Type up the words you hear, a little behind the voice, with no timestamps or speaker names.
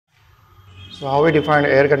So how we define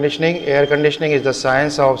air conditioning? Air conditioning is the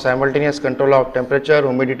science of simultaneous control of temperature,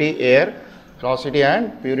 humidity, air, velocity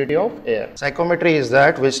and purity of air. Psychometry is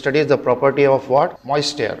that which studies the property of what?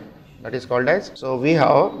 Moist air. That is called as. So we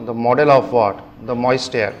have the model of what? The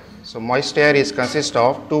moist air. So moist air is consist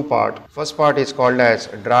of two parts. First part is called as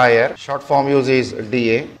dry air. Short form use is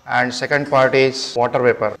DA. And second part is water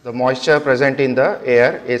vapor. The moisture present in the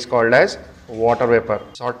air is called as water vapor.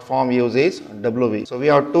 Short form use is WB. So we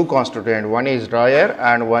have two constituents. One is dry air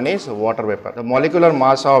and one is water vapor. The molecular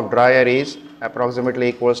mass of dry air is approximately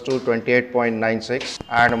equals to 28.96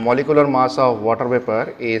 and molecular mass of water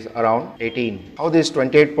vapor is around 18. How this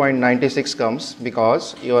 28.96 comes?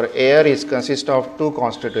 Because your air is consist of two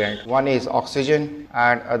constituents. One is oxygen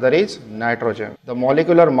and other is nitrogen. The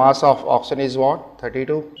molecular mass of oxygen is what?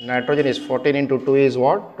 32. Nitrogen is 14 into 2 is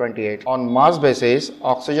what? 28. On mass basis,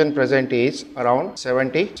 oxygen present is around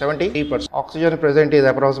 73%. Oxygen present is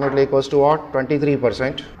approximately equals to what?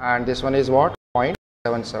 23% and this one is what?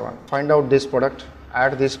 0.77. Find out this product,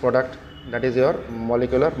 add this product, that is your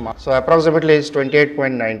molecular mass. So approximately is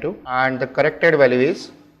 28.92 and the corrected value is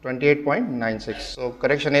 28.96. So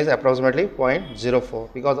correction is approximately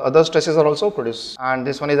 0.04 because other stresses are also produced and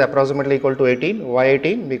this one is approximately equal to 18. Why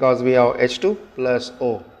 18? Because we have H2 plus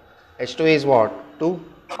O. H2 is what? 2.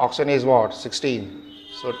 Oxygen is what? 16.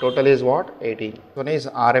 So total is what? 18. This one is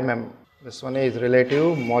RMM. This one is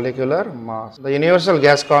relative molecular mass. The universal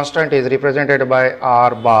gas constant is represented by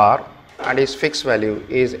R bar and its fixed value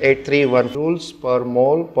is 831 joules per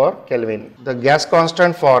mole per Kelvin. The gas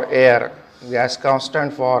constant for air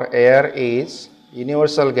is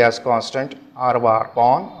universal gas constant R bar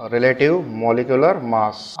upon relative molecular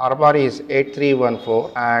mass. R bar is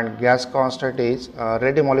 8314 and gas constant is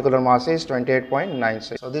relative molecular mass is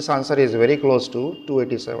 28.96. So this answer is very close to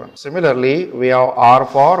 287. Similarly, we have R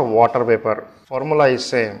for water vapor. Formula is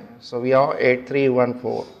same. So we have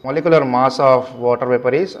 8314. Molecular mass of water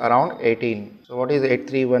vapor is around 18. So what is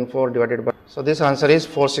 8314 divided by? So this answer is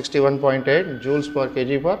 461.8 joules per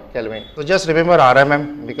kg per Kelvin. So just remember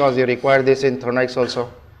RMM because you require this in thermodynamics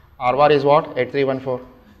also. R bar is what? 8314.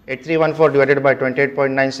 8314 divided by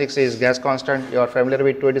 28.96 is gas constant. You are familiar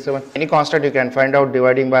with 287. Any constant you can find out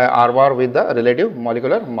dividing by R bar with the relative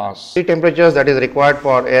molecular mass. The temperatures that is required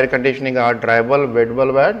for air conditioning are dry bulb, wet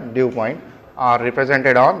bulb and dew point are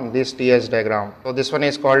represented on this TS diagram. So this one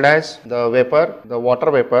is called as the vapor, the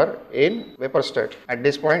water vapor in vapor state. At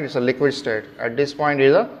this point it's a liquid state. At this point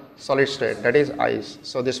is a solid state, that is ice.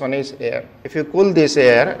 So this one is air. If you cool this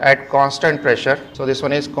air at constant pressure, so this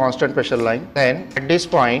one is constant pressure line, then at this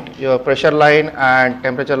point your pressure line and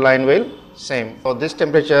temperature line will same. So this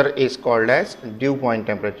temperature is called as dew point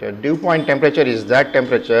temperature. Dew point temperature is that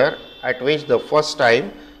temperature at which the first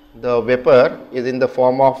time the vapor is in the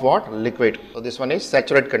form of what? Liquid. So this one is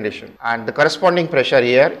saturated condition and the corresponding pressure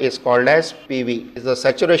here is called as PV, is the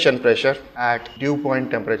saturation pressure at dew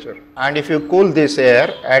point temperature. And if you cool this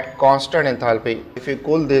air at constant enthalpy,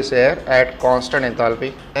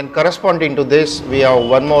 then corresponding to this we have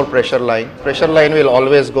one more pressure line. Pressure line will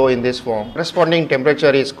always go in this form. Corresponding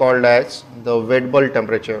temperature is called as the wet bulb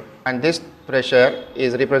temperature and this pressure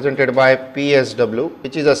is represented by PSW,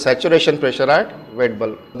 which is a saturation pressure at wet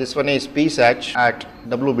bulb. This one is Psat at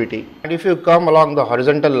WBT. And if you come along the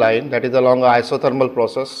horizontal line, that is along the isothermal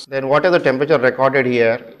process, then whatever the temperature recorded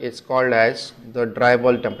here is called as the dry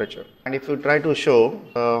bulb temperature. And if you try to show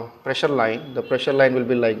the pressure line will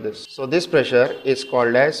be like this. So this pressure is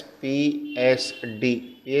called as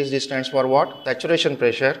PSD. PSD stands for what? Saturation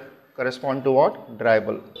pressure correspond to what? Dry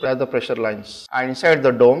bulb. Are the pressure lines. And inside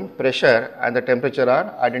the dome, pressure and the temperature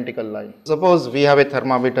are identical lines. Suppose we have a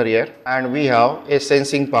thermometer here and we have a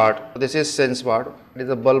sensing part. This is sense part. It is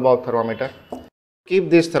the bulb of thermometer. Keep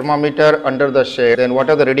this thermometer under the shade, then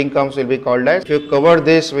whatever the reading comes will be called as. If you cover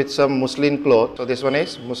this with some muslin cloth, so this one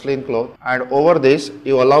is muslin cloth, and over this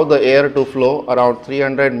you allow the air to flow around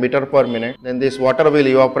 300 meter per minute, then this water will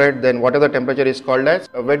evaporate, then whatever the temperature is called as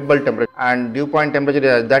a wet bulb temperature, and dew point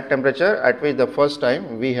temperature is that temperature at which the first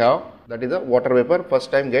time we have, that is the water vapor first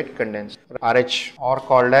time get condensed. RH or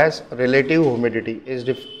called as relative humidity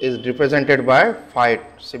is represented by phi,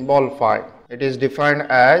 symbol phi. It is defined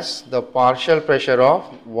as the partial pressure of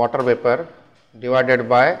water vapor divided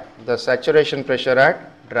by the saturation pressure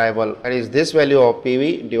at dry bulb. That is this value of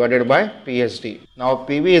PV divided by PSD. Now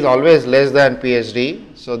PV is always less than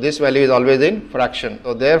PSD, so this value is always in fraction.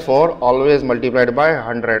 So therefore always multiplied by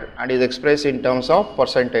 100 and is expressed in terms of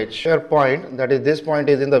percentage. Here point, that is this point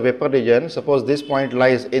is in the vapor region. Suppose this point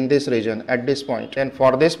lies in this region at this point. Then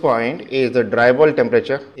for this point is the dry bulb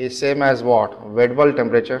temperature is same as what? Wet bulb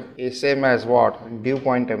temperature is same as what? Dew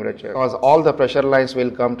point temperature. Because all the pressure lines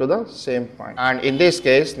will come to the same point. And in this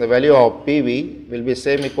case the value of PV will be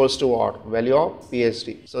same equals to what? Value of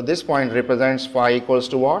PSD. So this point represents phi equals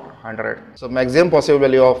to what? 100. So maximum possible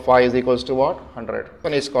value of phi is equals to what? 100. This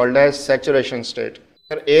one is called as saturation state.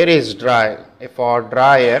 Air is dry. If for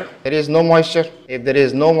dry air there is no moisture. If there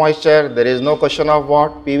is no moisture, there is no question of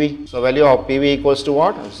what? PV. So value of PV equals to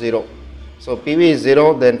what? 0. So PV is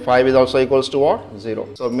 0, then phi is also equals to what? 0.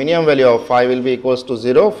 So minimum value of phi will be equals to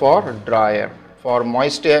 0 for dry air. For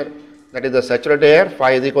moist air, that is the saturated air,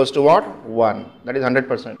 phi is equals to what? 1. That is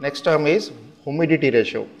 100%. Next term is humidity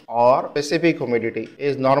ratio or specific humidity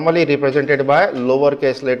is normally represented by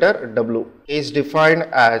lowercase letter w. Is defined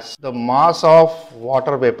as the mass of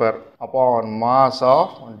water vapor upon mass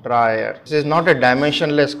of dry air. This is not a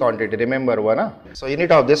dimensionless quantity, remember one. So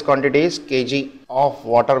unit of this quantity is kg of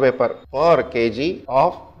water vapor per kg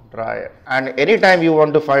of dry air. And anytime you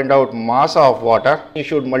want to find out mass of water, you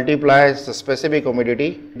should multiply the specific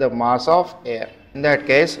humidity the mass of air. In that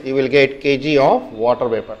case you will get kg of water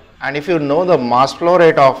vapor. And if you know the mass flow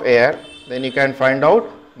rate of air, then you can find out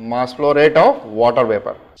mass flow rate of water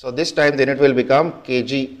vapor. So this time the unit will become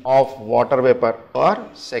kg of water vapor per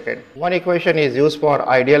second. One equation is used for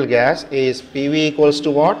ideal gas is PV equals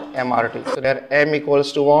to what? MRT. So there M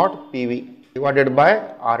equals to what? PV divided by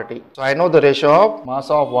RT. So I know the ratio of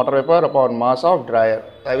mass of water vapor upon mass of dry air.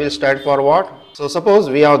 I will stand for what? So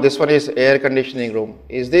suppose we have this one is air conditioning room.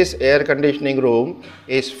 Is this air conditioning room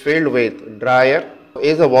is filled with dry air?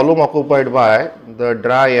 Is the volume occupied by the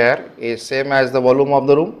dry air is same as the volume of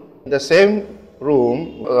the room? In the same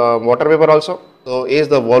room, water vapor also. So is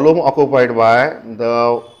the volume occupied by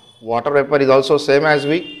the water vapor is also same as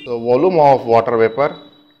V. So volume of water vapor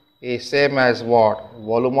is same as what?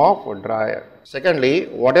 Volume of dry air. Secondly,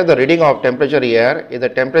 what is the reading of temperature here? Is the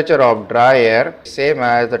temperature of dry air same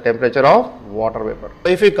as the temperature of water vapor.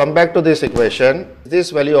 So if we come back to this equation,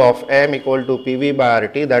 this value of M equal to PV by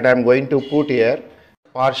RT that I am going to put here,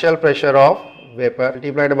 partial pressure of vapor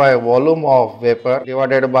multiplied by volume of vapor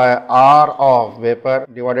divided by R of vapor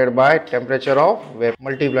divided by temperature of vapor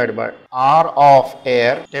multiplied by R of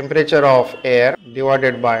air, temperature of air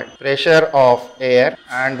divided by pressure of air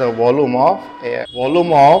and the volume of air.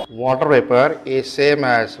 Volume of water vapor is same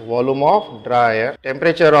as volume of dry air.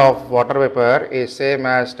 Temperature of water vapor is same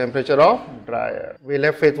as temperature of dry air. We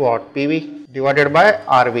left with what? PV divided by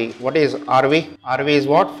RV. What is RV? RV is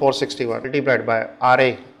what? 461 multiplied by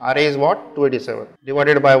RA. RA is what? 287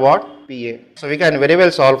 divided by what? PA. So we can very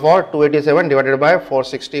well solve for 287 divided by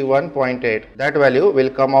 461.8. That value will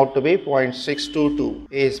come out to be 0.622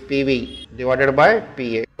 is PV divided by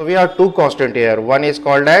PA. So we have two constants here. One is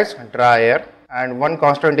called as dry air and one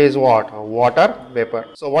constant is what? Water vapor.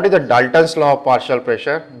 So what is the Dalton's law of partial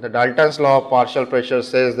pressure? The Dalton's law of partial pressure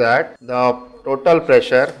says that the total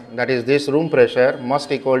pressure, that is this room pressure,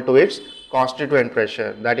 must equal to its constituent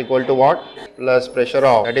pressure, that equal to what? Plus pressure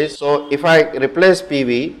of, that is, so if I replace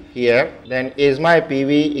PV here, then is my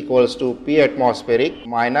PV equals to P atmospheric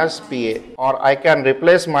minus PA, or I can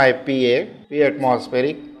replace my P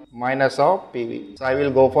atmospheric minus of PV. So I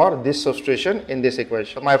will go for this substitution in this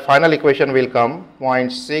equation. So my final equation will come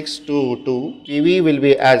 0.622, PV will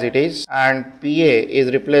be as it is and PA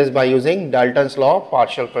is replaced by using Dalton's law of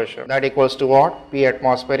partial pressure, that equals to what? P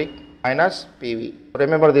atmospheric minus PV.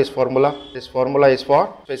 Remember this formula. This formula is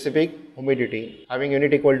for specific humidity, having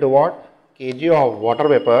unit equal to what? Kg of water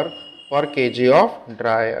vapor per kg of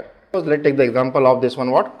dry air. So let's take the example of this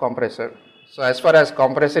one, what? Compressor. So as far as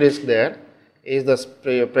compressor is there, is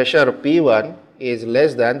the pressure P1 is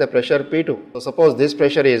less than the pressure P2. So suppose this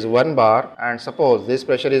pressure is 1 bar and suppose this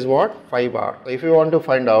pressure is what? 5 bar. So if you want to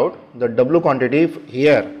find out the W quantity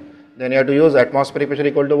here, then you have to use atmospheric pressure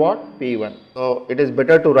equal to what? P1. So it is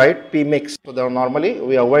better to write P mix. So normally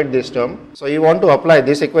we avoid this term. So you want to apply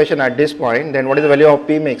this equation at this point, then what is the value of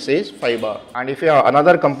P mix is 5 bar. And if you have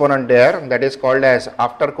another component there, that is called as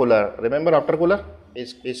aftercooler. Remember aftercooler?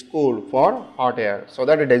 Is cooled for hot air, so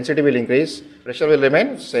that the density will increase, pressure will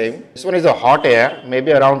remain same. This one is a hot air,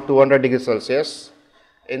 maybe around 200 degrees Celsius.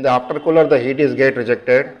 In the aftercooler, the heat is get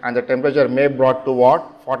rejected and the temperature may brought to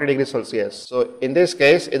what? 40 degrees Celsius. So in this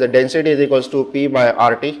case, if the density is equals to P by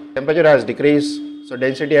RT, temperature has decreased, So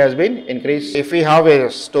density has been increased. If we have a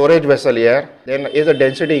storage vessel here, then is the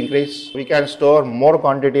density increased? We can store more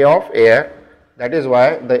quantity of air. That is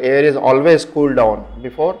why the air is always cooled down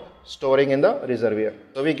before storing in the reservoir.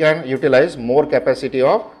 So we can utilize more capacity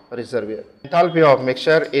of reservoir. Enthalpy of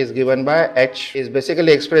mixture is given by H, is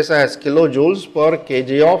basically expressed as kilojoules per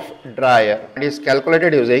kg of dry air. It is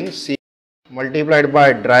calculated using C multiplied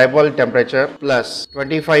by dry bulb temperature plus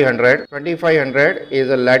 2500. 2500 is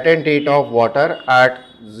a latent heat of water at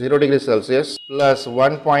 0 degrees Celsius plus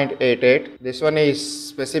 1.88. This one is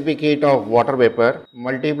specific heat of water vapor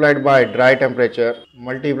multiplied by dry temperature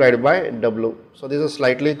multiplied by W. So this is a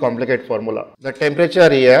slightly complicated formula. The temperature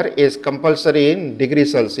here is compulsory in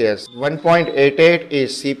degrees Celsius. 1.88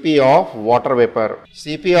 is Cp of water vapor.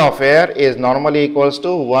 Cp of air is normally equals to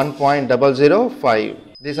 1.005.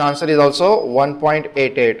 This answer is also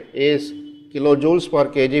 1.88 is kilojoules per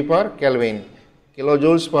kg per Kelvin.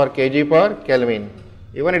 Kilojoules per kg per Kelvin.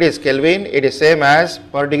 Even it is Kelvin, it is same as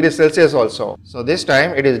per degree Celsius also. So this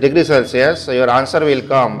time it is degree Celsius. So your answer will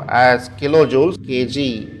come as kilojoules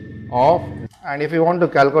kg of. And if you want to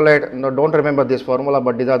calculate, no, don't remember this formula,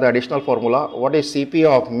 but these are the additional formula. What is Cp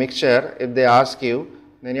of mixture? If they ask you,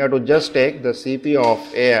 then you have to just take the Cp of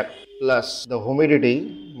air plus the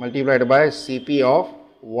humidity multiplied by Cp of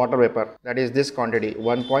water vapor, that is this quantity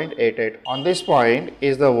 1.88. On this point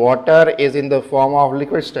is the water is in the form of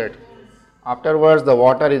liquid state. Afterwards the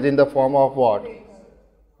water is in the form of what?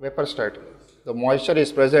 Vapor state. The moisture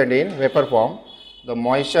is present in vapor form. The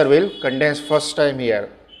moisture will condense first time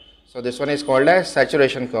here. So this one is called as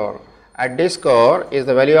saturation curve. At this curve is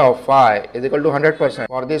the value of phi is equal to 100%.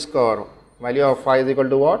 For this curve, value of phi is equal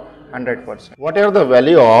to what? 100%. Whatever the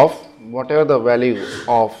value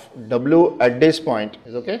of W at this point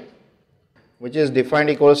is okay, which is defined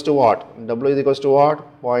equals to what? W is equals to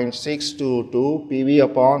what? 0.622 PV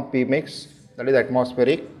upon P mix, that is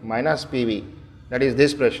atmospheric, minus PV, that is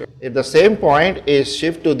this pressure. If the same point is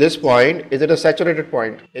shift to this point, is it a saturated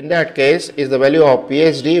point? In that case, is the value of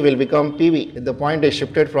PSD will become PV if the point is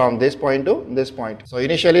shifted from this point to this point. So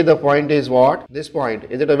initially the point is what? This point.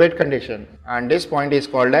 Is it a wet condition? And this point is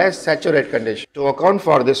called as saturated condition. To account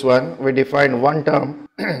for this one, we define one term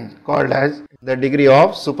called as the degree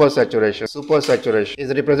of supersaturation. Supersaturation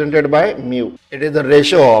is represented by mu. It is the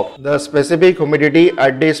ratio of the specific humidity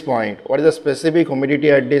at this point. What is the specific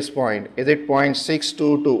humidity at this point? Is it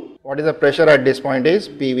 0.622? What is the pressure at this point is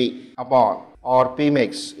PV upon, or P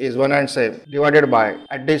mix is one and same, divided by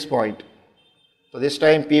at this point. So this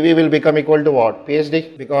time PV will become equal to what?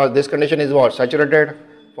 PSD, because this condition is what? Saturated.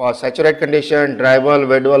 For saturated condition, dry bulb,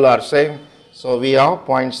 wet bulb are same. So we have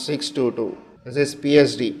 0.622. This is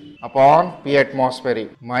PSD upon P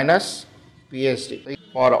atmospheric minus PSD.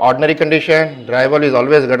 For ordinary condition, dry bulb is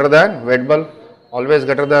always greater than wet bulb, always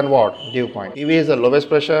greater than what? Dew point. PV is the lowest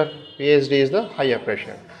pressure, PSD is the higher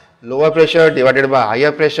pressure. Lower pressure divided by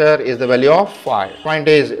higher pressure is the value of phi. Point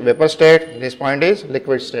is vapor state, this point is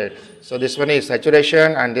liquid state. So this one is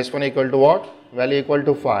saturation and this one equal to what? Value equal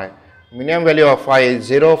to phi. Minimum value of phi is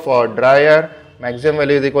 0 for dry air, maximum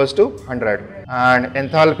value is equals to 100. And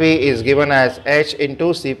enthalpy is given as H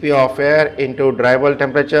into Cp of air into dry bulb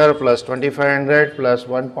temperature plus 2500 plus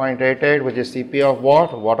 1.88, which is Cp of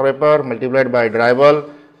what? Water vapor multiplied by dry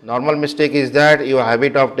bulb. Normal mistake is that you have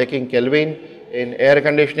habit of taking Kelvin. In air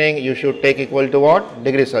conditioning, you should take equal to what?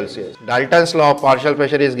 Degree Celsius. Dalton's law of partial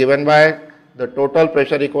pressure is given by the total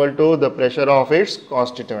pressure equal to the pressure of its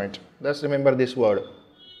constituent. Just remember this word.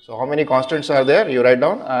 So how many constants are there? You write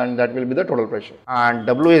down and that will be the total pressure. And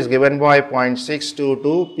W is given by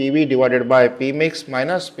 0.622 PV divided by P mix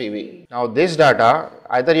minus PV. Now this data,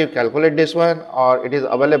 either you calculate this one or it is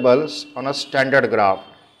available on a standard graph,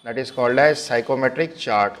 that is called as psychometric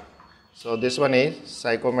chart. So this one is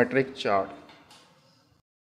psychometric chart.